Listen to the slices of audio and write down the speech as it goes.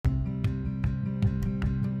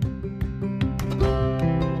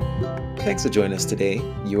Thanks for joining us today.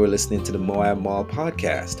 You are listening to the Moab Mall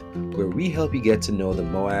podcast, where we help you get to know the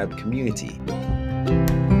Moab community.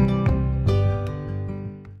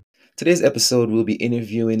 Today's episode, we'll be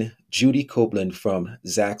interviewing Judy Copeland from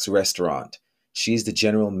Zach's Restaurant. She's the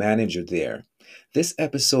general manager there. This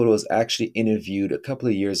episode was actually interviewed a couple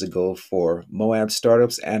of years ago for Moab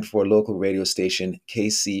Startups and for local radio station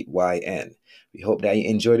KCYN. We hope that you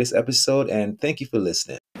enjoy this episode and thank you for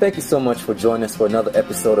listening. Thank you so much for joining us for another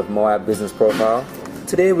episode of Moab Business Profile.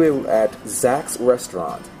 Today we're at Zach's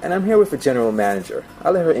Restaurant and I'm here with the general manager.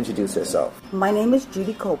 I'll let her introduce herself. My name is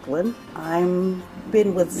Judy Copeland. I've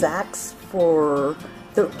been with Zach's for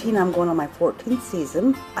I'm going on my 14th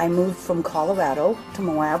season. I moved from Colorado to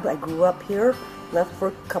Moab. I grew up here, left for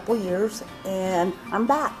a couple years, and I'm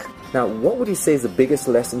back. Now, what would you say is the biggest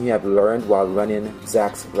lesson you have learned while running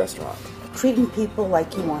Zach's Restaurant? Treating people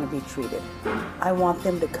like you want to be treated. I want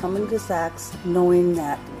them to come into Zach's knowing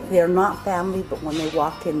that they're not family, but when they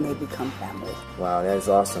walk in, they become family. Wow, that is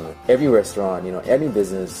awesome. Every restaurant, any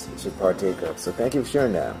business should partake of. So thank you for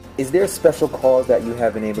sharing that. Is there a special cause that you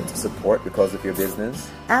have been able to support because of your business?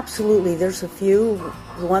 Absolutely. There's a few.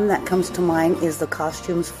 One that comes to mind is the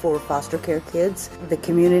costumes for foster care kids. The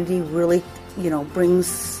community really,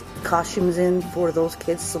 brings costumes in for those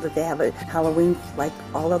kids so that they have a Halloween like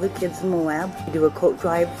all other kids in Moab. We do a coat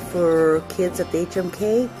drive for kids at the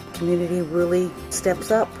HMK. Community really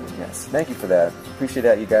steps up. Yes, thank you for that. Appreciate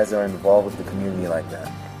that you guys are involved with the community like that.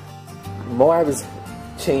 Moab is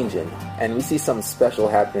changing and we see something special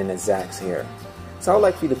happening at Zach's here. So I would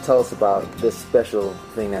like for you to tell us about this special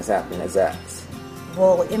thing that's happening at Zach's.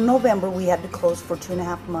 Well, in November we had to close for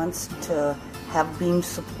 2.5 months to have beams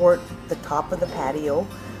support the top of the patio.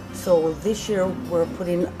 So this year we're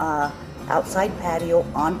putting an outside patio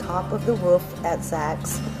on top of the roof at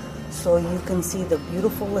Zach's so you can see the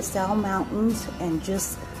beautiful LaSalle Mountains and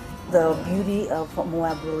just the beauty of what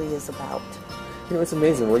Moab really is about. It's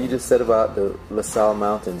amazing what you just said about the LaSalle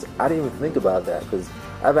Mountains. I didn't even think about that because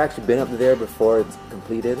I've actually been up there before it's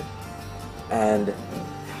completed and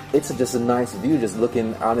it's just a nice view just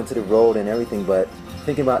looking out into the road and everything, but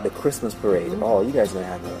thinking about the Christmas parade. Oh, you guys are going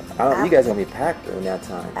to have you guys are going to be packed during that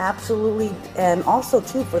time. Absolutely. And also,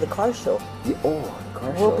 too, for the car show. Yeah, the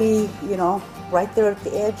car show. We'll be, right there at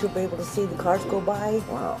the edge. You'll be able to see the cars go by.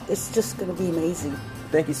 Wow. It's just going to be amazing.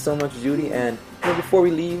 Thank you so much, Judy. And before we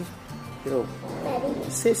leave,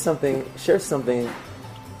 say something, share something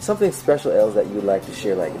special else that you'd like to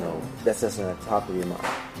share, that's just on the top of your mouth.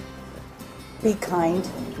 Be kind.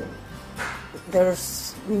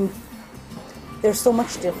 There's so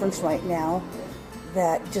much difference right now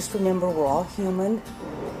that just remember we're all human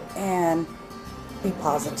and be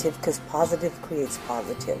positive because positive creates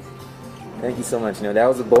positive. Thank you so much. That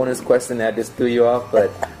was a bonus question that just threw you off,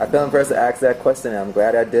 but I felt impressed to ask that question and I'm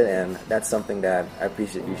glad I did, and that's something that I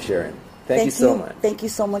appreciate you sharing. Thank you so much. Thank you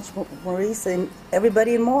so much, Maurice, and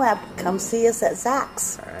everybody in Moab, come see us at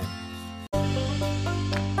Zach's. All right.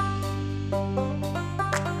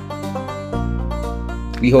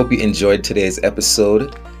 We hope you enjoyed today's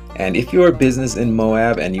episode. And if you're a business in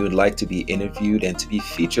Moab and you would like to be interviewed and to be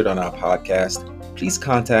featured on our podcast, please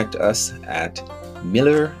contact us at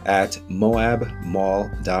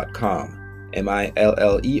miller@moabmall.com.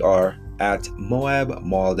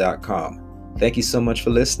 MILLER@moabmall.com. Thank you so much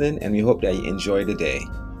for listening and we hope that you enjoy the day.